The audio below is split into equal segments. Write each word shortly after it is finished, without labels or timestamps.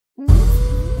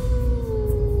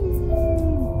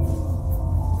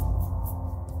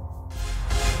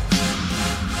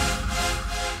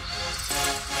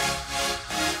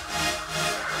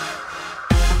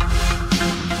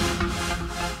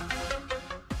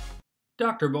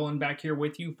Dr. Bolin back here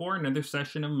with you for another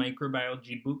session of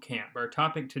Microbiology Bootcamp. Our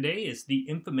topic today is the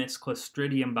infamous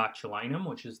Clostridium botulinum,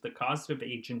 which is the causative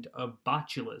agent of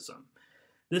botulism.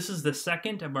 This is the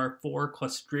second of our 4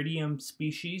 Clostridium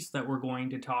species that we're going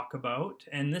to talk about,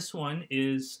 and this one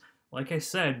is, like I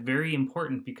said, very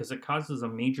important because it causes a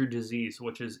major disease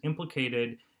which is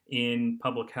implicated in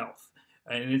public health.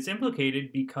 And it's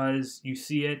implicated because you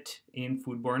see it in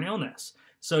foodborne illness.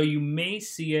 So you may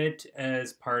see it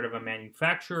as part of a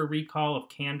manufacturer recall of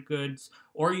canned goods,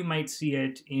 or you might see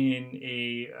it in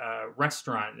a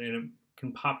restaurant, and it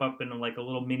can pop up in like a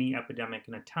little mini epidemic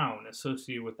in a town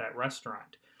associated with that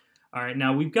restaurant. All right,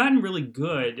 now we've gotten really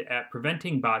good at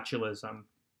preventing botulism,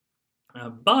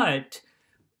 but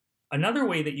another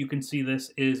way that you can see this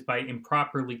is by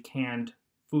improperly canned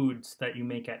foods that you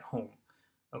make at home.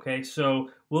 Okay, so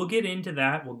we'll get into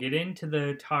that. We'll get into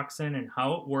the toxin and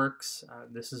how it works.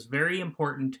 This is very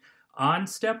important. On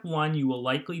step 1, you will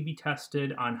likely be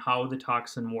tested on how the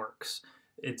toxin works.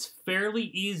 It's fairly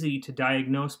easy to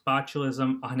diagnose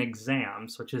botulism on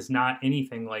exams, which is not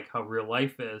anything like how real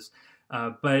life is,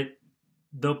 but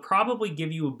they'll probably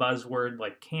give you a buzzword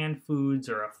like canned foods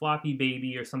or a floppy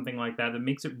baby or something like that that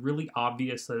makes it really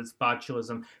obvious that it's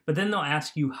botulism, but then they'll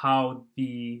ask you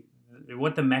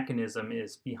what the mechanism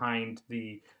is behind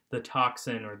the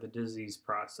toxin or the disease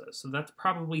process. So that's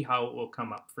probably how it will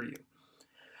come up for you.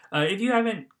 If you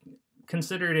haven't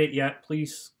considered it yet,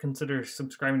 please consider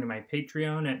subscribing to my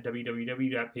Patreon at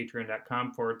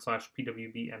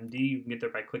www.patreon.com/pwbmd. You can get there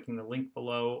by clicking the link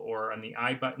below or on the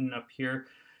I button up here.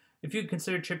 If you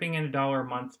consider chipping in $1 a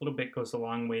month, a little bit goes a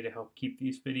long way to help keep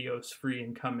these videos free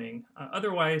and coming.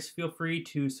 Otherwise, feel free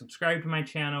to subscribe to my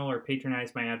channel or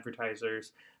patronize my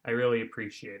advertisers. I really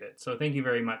appreciate it. So thank you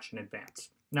very much in advance.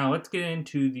 Now let's get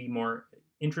into the more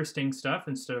interesting stuff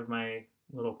instead of my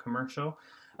little commercial.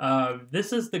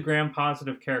 This is the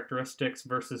gram-positive characteristics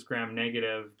versus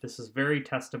gram-negative. This is very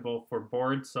testable for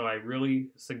boards, so I really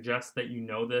suggest that you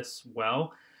know this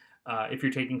well if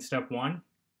you're taking step 1.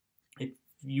 If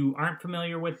you aren't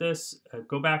familiar with this,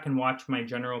 go back and watch my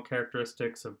general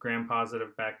characteristics of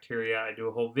gram-positive bacteria. I do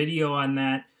a whole video on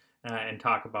that and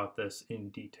talk about this in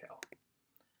detail.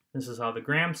 This is how the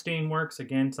gram stain works.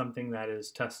 Again, something that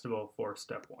is testable for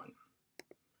step 1.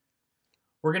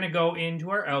 We're going to go into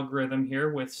our algorithm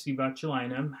here with C.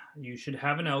 botulinum. You should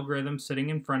have an algorithm sitting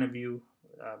in front of you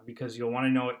because you'll want to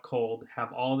know it cold.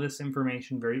 Have all this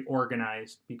information very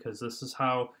organized because this is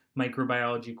how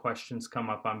microbiology questions come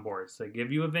up on boards. They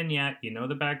give you a vignette, you know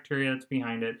the bacteria that's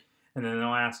behind it, and then they'll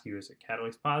ask you, is it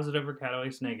catalase positive or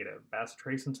catalase negative,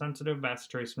 bacitracin sensitive,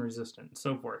 bacitracin resistant, and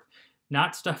so forth.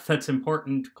 Not stuff that's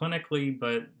important clinically,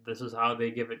 but this is how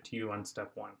they give it to you on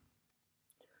step 1.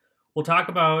 We'll talk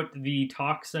about the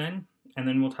toxin, and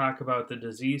then we'll talk about the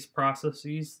disease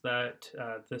processes that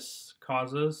this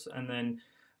causes, and then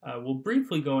we'll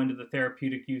briefly go into the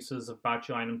therapeutic uses of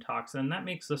botulinum toxin. That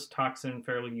makes this toxin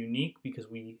fairly unique because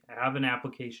we have an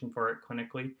application for it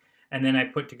clinically. And then I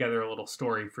put together a little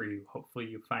story for you. Hopefully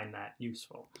you find that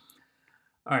useful.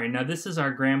 All right, now this is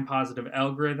our gram-positive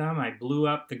algorithm. I blew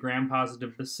up the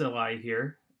gram-positive bacilli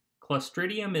here.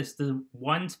 Clostridium is the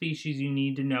one species you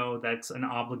need to know that's an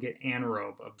obligate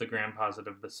anaerobe of the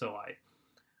gram-positive bacilli.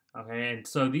 Okay, and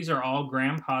so these are all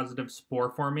gram-positive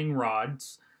spore-forming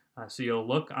rods. So you'll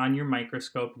look on your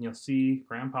microscope and you'll see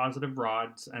gram-positive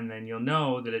rods, and then you'll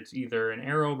know that it's either an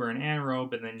aerobe or an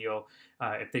anaerobe, and then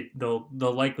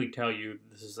they'll likely tell you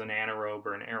this is an anaerobe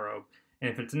or an aerobe. And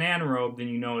if it's an anaerobe, then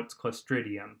you know it's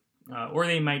Clostridium, or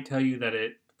they might tell you that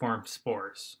it forms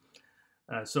spores.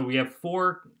 So we have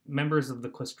 4 members of the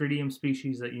Clostridium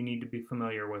species that you need to be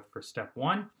familiar with for step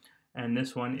 1. And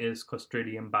this one is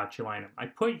Clostridium botulinum. I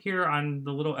put here on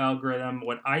the little algorithm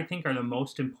what I think are the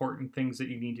most important things that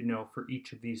you need to know for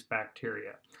each of these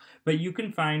bacteria. But you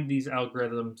can find these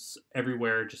algorithms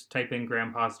everywhere. Just type in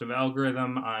gram-positive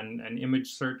algorithm on an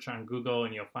image search on Google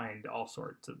and you'll find all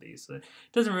sorts of these. It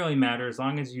doesn't really matter as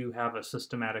long as you have a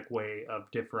systematic way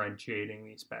of differentiating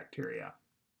these bacteria.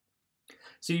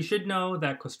 So you should know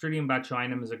that Clostridium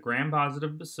botulinum is a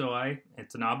gram-positive bacilli.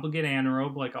 It's an obligate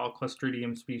anaerobe like all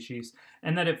Clostridium species,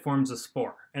 and that it forms a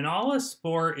spore. And all a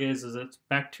spore is it's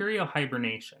bacterial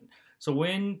hibernation. So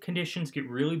when conditions get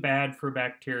really bad for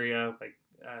bacteria, like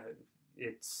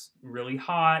it's really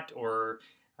hot, or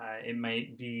it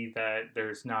might be that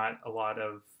there's not a lot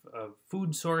of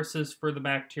food sources for the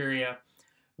bacteria,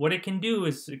 what it can do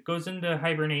is it goes into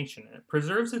hibernation. It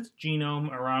preserves its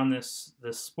genome around this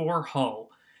spore hull,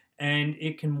 and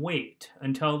it can wait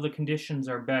until the conditions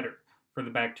are better for the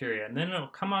bacteria. And then it'll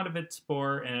come out of its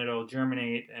spore and it'll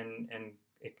germinate, and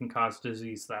it can cause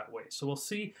disease that way. So we'll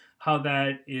see how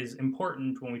that is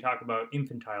important when we talk about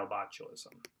infantile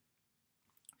botulism.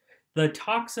 The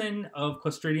toxin of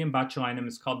Clostridium botulinum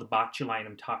is called the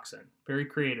botulinum toxin. Very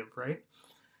creative, right?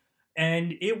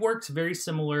 And it works very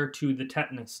similar to the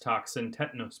tetanus toxin,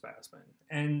 tetanospasmin.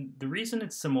 And the reason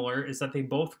it's similar is that they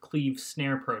both cleave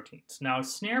snare proteins. Now, a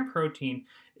snare protein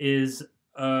is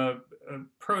a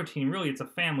protein, really it's a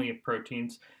family of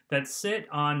proteins that sit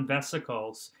on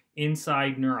vesicles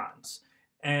inside neurons.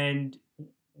 And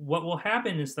what will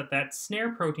happen is that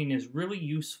snare protein is really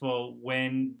useful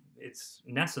when it's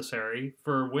necessary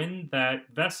for when that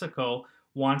vesicle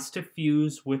wants to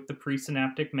fuse with the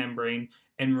presynaptic membrane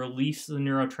and release the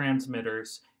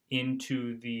neurotransmitters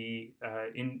into the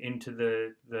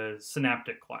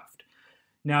synaptic cleft.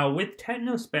 Now, with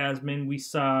tetanospasmin, we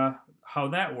saw how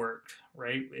that worked,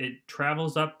 right? It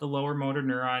travels up the lower motor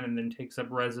neuron and then takes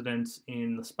up residence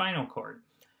in the spinal cord.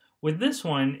 With this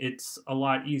one, it's a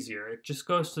lot easier. It just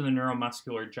goes to the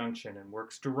neuromuscular junction and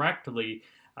works directly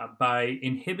by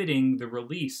inhibiting the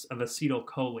release of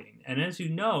acetylcholine. And as you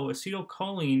know,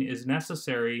 acetylcholine is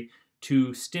necessary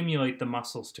to stimulate the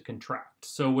muscles to contract.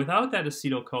 So without that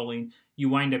acetylcholine, you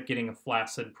wind up getting a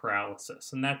flaccid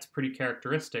paralysis, and that's pretty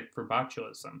characteristic for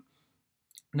botulism.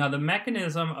 Now, the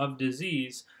mechanism of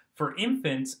disease for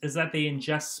infants is that they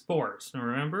ingest spores. Now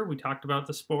remember, we talked about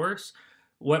the spores?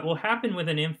 What will happen with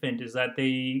an infant is that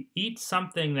they eat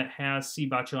something that has C.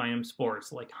 botulinum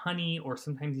spores, like honey or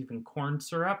sometimes even corn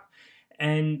syrup,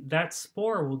 and that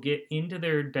spore will get into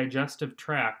their digestive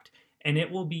tract and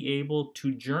it will be able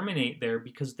to germinate there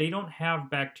because they don't have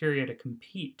bacteria to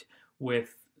compete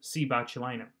with C.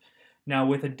 botulinum. Now,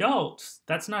 with adults,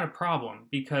 that's not a problem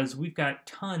because we've got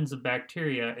tons of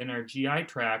bacteria in our GI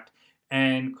tract,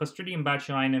 and Clostridium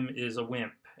botulinum is a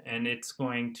wimp, and it's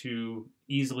going to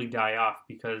easily die off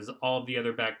because all of the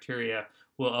other bacteria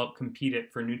will outcompete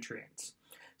it for nutrients.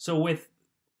 So with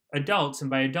adults,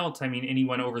 and by adults I mean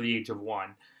anyone over the age of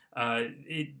 1,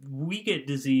 we get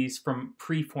disease from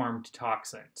preformed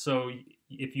toxin. So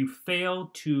if you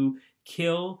fail to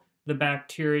kill the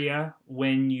bacteria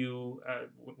when you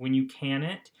can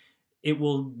it, it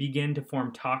will begin to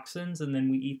form toxins, and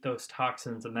then we eat those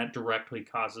toxins, and that directly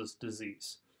causes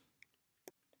disease.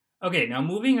 Okay, now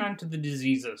moving on to the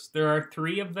diseases. There are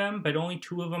 3 of them, but only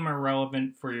 2 of them are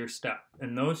relevant for your step,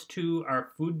 and those 2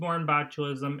 are foodborne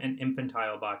botulism and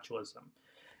infantile botulism.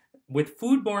 With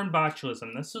foodborne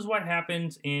botulism, this is what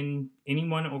happens in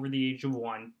anyone over the age of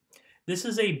 1. This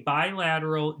is a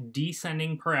bilateral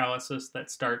descending paralysis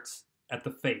that starts at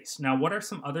the face. Now, what are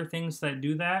some other things that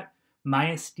do that?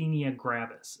 Myasthenia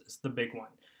gravis is the big one.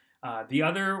 The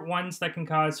other ones that can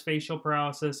cause facial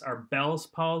paralysis are Bell's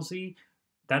palsy.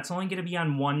 That's only going to be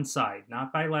on one side,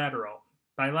 not bilateral.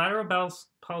 Bilateral Bell's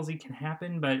palsy can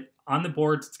happen, but on the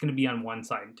boards, it's going to be on one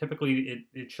side. Typically,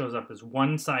 it shows up as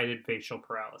one-sided facial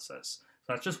paralysis.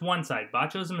 So that's just one side.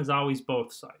 Botulism is always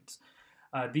both sides.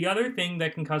 The other thing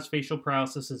that can cause facial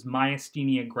paralysis is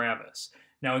myasthenia gravis.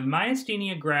 Now, with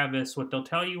myasthenia gravis, what they'll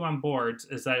tell you on boards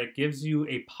is that it gives you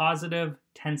a positive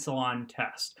tensilon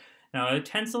test. Now, a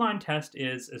tensilon test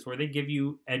is where they give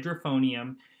you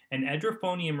edrophonium, and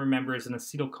edrophonium, remember, is an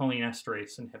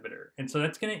acetylcholinesterase inhibitor. And so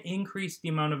that's going to increase the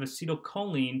amount of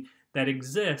acetylcholine that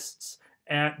exists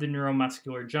at the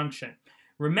neuromuscular junction.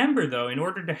 Remember, though, in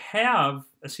order to have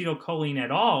acetylcholine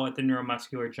at all at the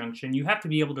neuromuscular junction, you have to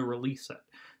be able to release it.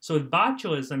 So with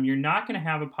botulism, you're not going to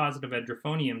have a positive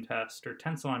edrophonium test or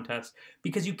tensilon test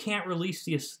because you can't release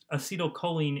the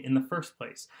acetylcholine in the first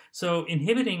place. So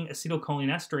inhibiting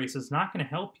acetylcholinesterase is not going to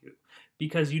help you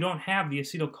because you don't have the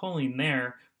acetylcholine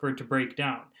there for it to break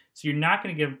down. So you're not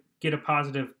going to get a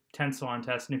positive tensilon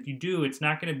test, and if you do, it's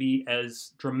not going to be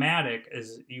as dramatic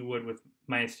as you would with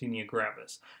myasthenia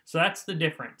gravis. So that's the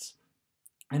difference.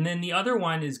 And then the other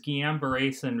one is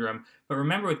Guillain-Barré syndrome. But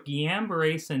remember, with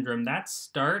Guillain-Barré syndrome, that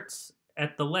starts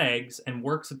at the legs and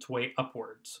works its way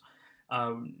upwards.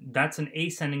 That's an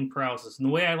ascending paralysis. And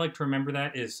the way I like to remember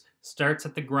that is starts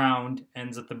at the ground,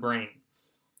 ends at the brain.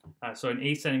 So an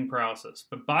ascending paralysis.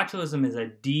 But botulism is a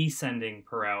descending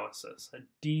paralysis. A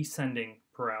descending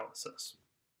paralysis.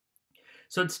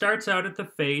 So it starts out at the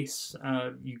face.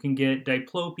 You can get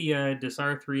diplopia,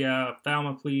 dysarthria,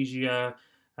 ophthalmoplegia,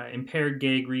 impaired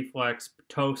gag reflex,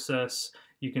 ptosis.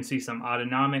 You can see some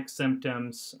autonomic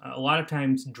symptoms. A lot of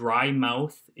times dry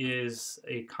mouth is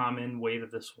a common way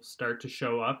that this will start to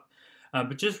show up.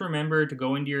 But just remember to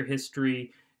go into your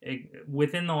history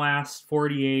within the last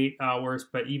 48 hours,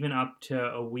 but even up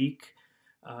to a week.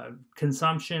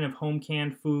 Consumption of home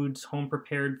canned foods, home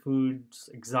prepared foods,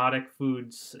 exotic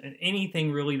foods,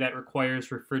 anything really that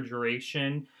requires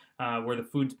refrigeration, where the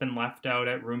food's been left out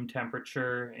at room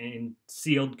temperature in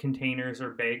sealed containers or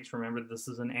bags. Remember, this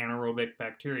is an anaerobic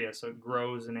bacteria, so it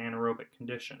grows in anaerobic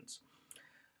conditions.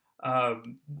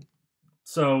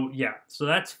 So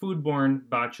that's foodborne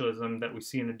botulism that we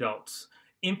see in adults.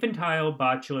 Infantile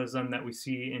botulism that we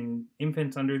see in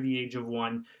infants under the age of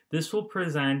 1, this will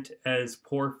present as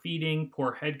poor feeding,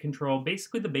 poor head control.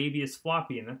 Basically, the baby is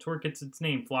floppy, and that's where it gets its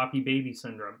name, floppy baby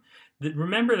syndrome.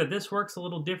 Remember that this works a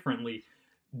little differently.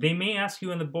 They may ask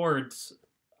you in the boards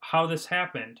how this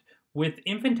happened. With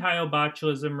infantile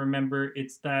botulism, remember,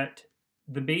 it's that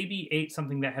the baby ate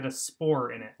something that had a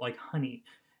spore in it, like honey.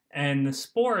 And the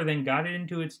spore then got it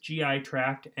into its GI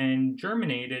tract and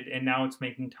germinated, and now it's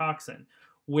making toxin.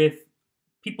 With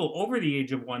people over the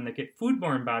age of 1 that get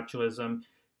foodborne botulism,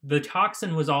 the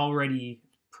toxin was already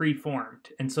preformed,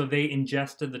 and so they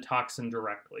ingested the toxin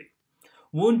directly.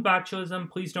 Wound botulism,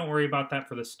 please don't worry about that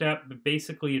for the step, but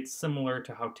basically it's similar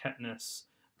to how tetanus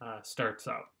starts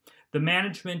out. The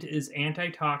management is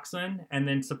antitoxin and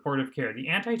then supportive care. The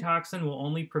antitoxin will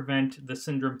only prevent the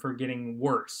syndrome from getting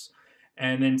worse,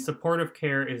 and then supportive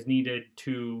care is needed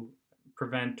to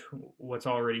prevent what's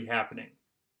already happening,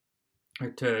 or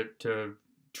to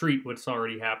treat what's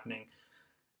already happening.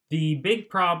 The big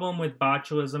problem with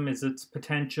botulism is its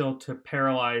potential to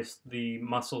paralyze the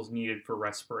muscles needed for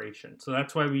respiration. So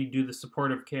that's why we do the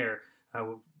supportive care.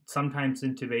 Sometimes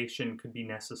intubation could be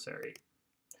necessary.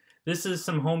 This is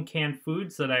some home canned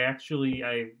foods that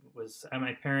I was at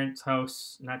my parents'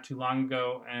 house not too long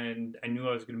ago, and I knew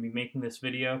I was going to be making this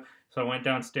video. So I went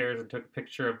downstairs and took a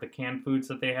picture of the canned foods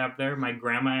that they have there. My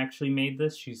grandma actually made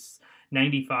this. She's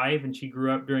 95 and she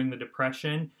grew up during the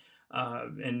Depression.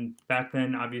 And back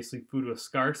then, obviously, food was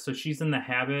scarce. So she's in the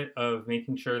habit of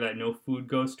making sure that no food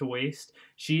goes to waste.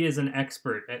 She is an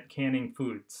expert at canning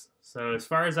foods. So as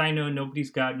far as I know, nobody's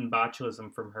gotten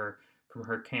botulism from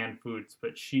her canned foods,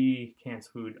 but she cans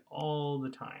food all the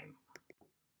time.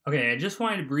 Okay, I just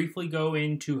wanted to briefly go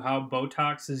into how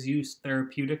Botox is used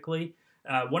therapeutically.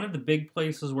 One of the big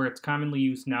places where it's commonly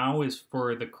used now is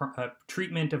for the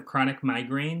treatment of chronic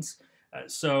migraines.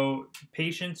 So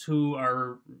patients who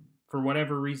are, for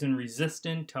whatever reason,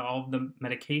 resistant to all of the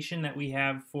medication that we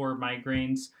have for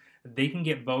migraines, they can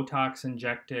get Botox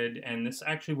injected, and this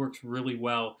actually works really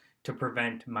well to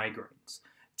prevent migraines.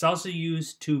 It's also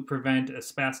used to prevent a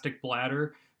spastic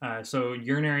bladder, so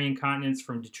urinary incontinence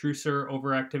from detrusor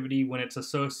overactivity when it's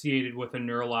associated with a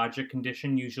neurologic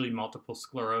condition, usually multiple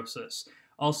sclerosis.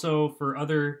 Also, for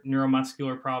other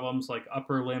neuromuscular problems like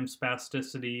upper limb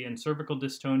spasticity and cervical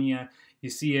dystonia,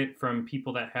 you see it from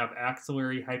people that have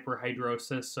axillary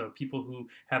hyperhidrosis, so people who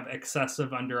have excessive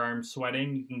underarm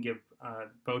sweating, you can give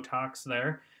Botox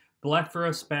there.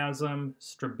 Blepharospasm,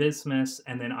 strabismus,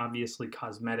 and then obviously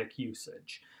cosmetic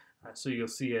usage. So you'll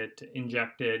see it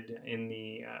injected in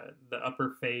the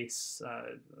upper face,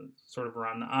 sort of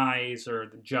around the eyes or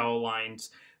the jowl lines.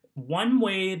 One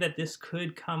way that this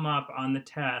could come up on the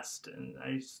test, and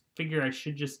I figure I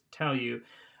should just tell you,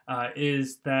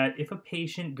 is that if a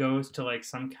patient goes to like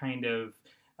some kind of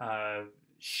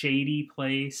shady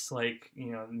place, like,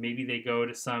 you know, maybe they go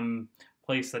to some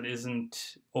place that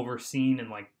isn't overseen in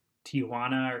like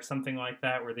Tijuana or something like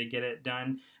that, where they get it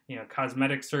done, you know,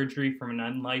 cosmetic surgery from an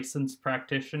unlicensed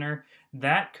practitioner,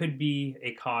 that could be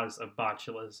a cause of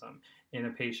botulism in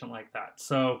a patient like that.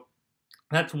 So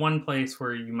that's one place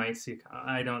where you might see.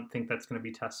 I don't think that's going to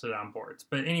be tested on boards.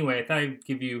 But anyway, I thought I'd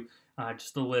give you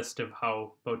just a list of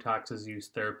how Botox is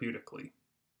used therapeutically.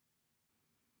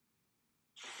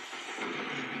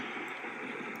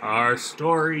 Our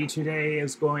story today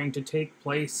is going to take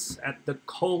place at the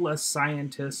Cola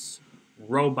Scientist's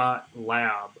Robot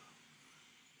Lab.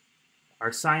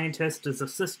 Our scientist is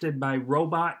assisted by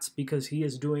robots because he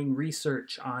is doing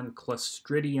research on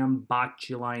Clostridium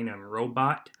botulinum.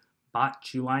 Robot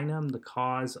botulinum, the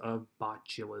cause of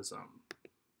botulism.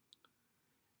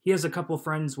 He has a couple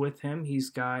friends with him. He's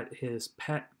got his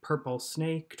pet purple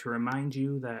snake to remind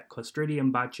you that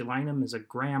Clostridium botulinum is a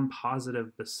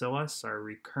gram-positive bacillus, our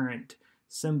recurrent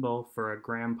symbol for a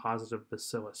gram-positive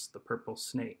bacillus, the purple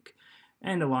snake.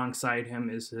 And alongside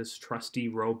him is his trusty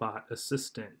robot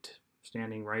assistant,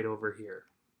 standing right over here.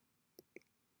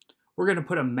 We're going to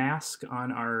put a mask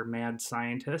on our mad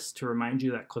scientist to remind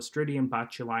you that Clostridium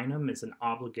botulinum is an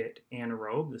obligate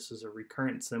anaerobe. This is a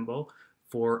recurrent symbol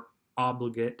for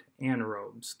obligate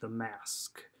anaerobes, the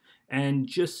mask. And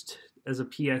just as a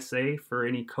PSA for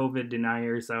any COVID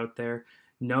deniers out there,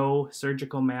 No,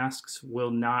 surgical masks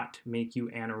will not make you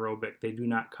anaerobic. They do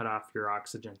not cut off your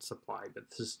oxygen supply,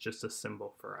 but this is just a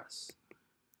symbol for us.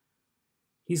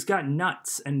 He's got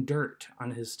nuts and dirt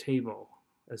on his table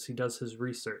as he does his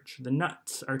research. The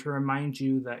nuts are to remind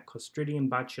you that Clostridium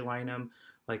botulinum,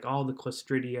 like all the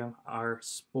Clostridia, are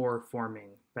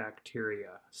spore-forming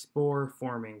bacteria.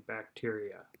 Spore-forming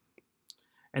bacteria.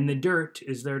 And the dirt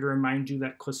is there to remind you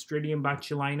that Clostridium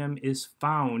botulinum is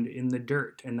found in the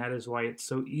dirt, and that is why it's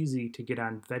so easy to get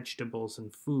on vegetables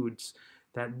and foods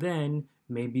that then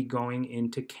may be going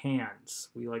into cans.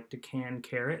 We like to can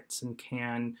carrots and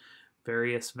can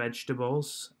various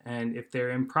vegetables, and if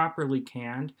they're improperly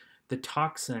canned, the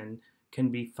toxin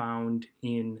can be found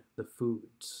in the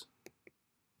foods.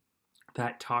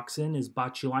 That toxin is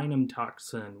botulinum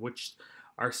toxin, which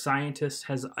our scientist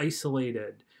has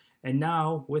isolated. And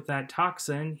now, with that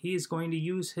toxin, he's going to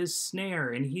use his snare,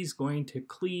 and he's going to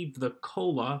cleave the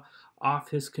cola off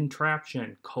his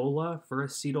contraption. Cola for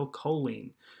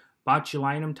acetylcholine.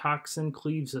 Botulinum toxin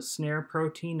cleaves a snare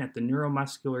protein at the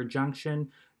neuromuscular junction,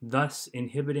 thus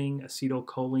inhibiting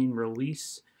acetylcholine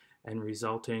release and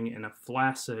resulting in a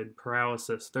flaccid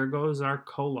paralysis. There goes our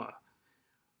cola.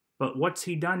 But what's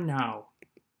he done now?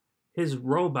 His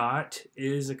robot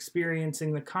is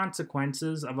experiencing the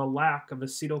consequences of a lack of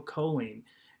acetylcholine,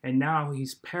 and now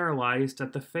he's paralyzed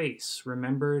at the face.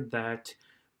 Remember that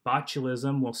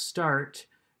botulism will start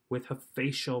with a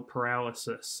facial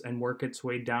paralysis and work its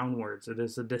way downwards. It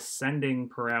is a descending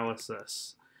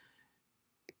paralysis.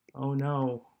 Oh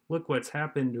no, look what's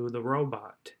happened to the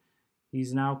robot.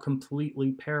 He's now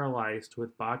completely paralyzed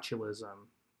with botulism.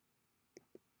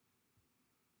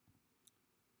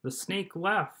 The snake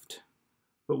left.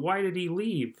 But why did he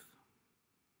leave?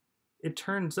 It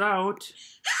turns out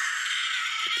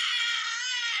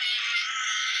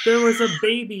there was a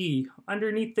baby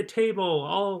underneath the table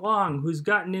all along who's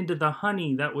gotten into the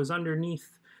honey that was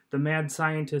underneath the mad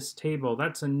scientist's table.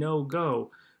 That's a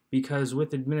no-go, because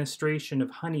with administration of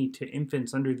honey to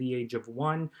infants under the age of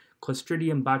 1,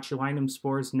 Clostridium botulinum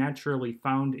spores naturally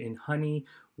found in honey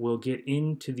will get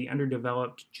into the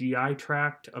underdeveloped GI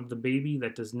tract of the baby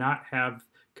that does not have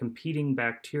competing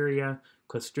bacteria.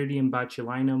 Clostridium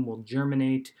botulinum will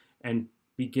germinate and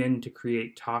begin to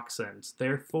create toxins.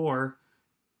 Therefore,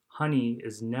 honey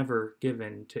is never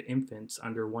given to infants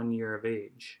under 1 year of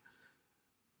age.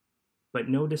 But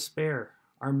no despair.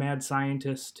 Our mad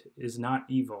scientist is not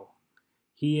evil.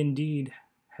 He indeed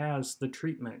has the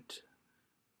treatment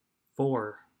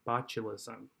for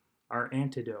botulism, our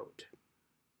antidote,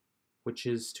 which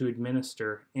is to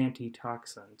administer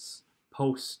antitoxins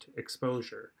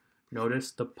post-exposure.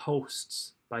 Notice the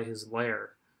posts by his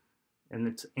lair, and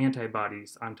it's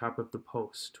antibodies on top of the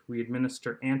post. We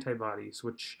administer antibodies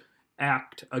which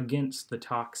act against the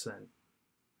toxin.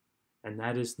 And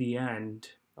that is the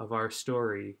end of our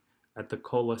story at the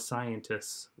Cola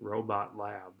Scientist's Robot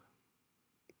Lab.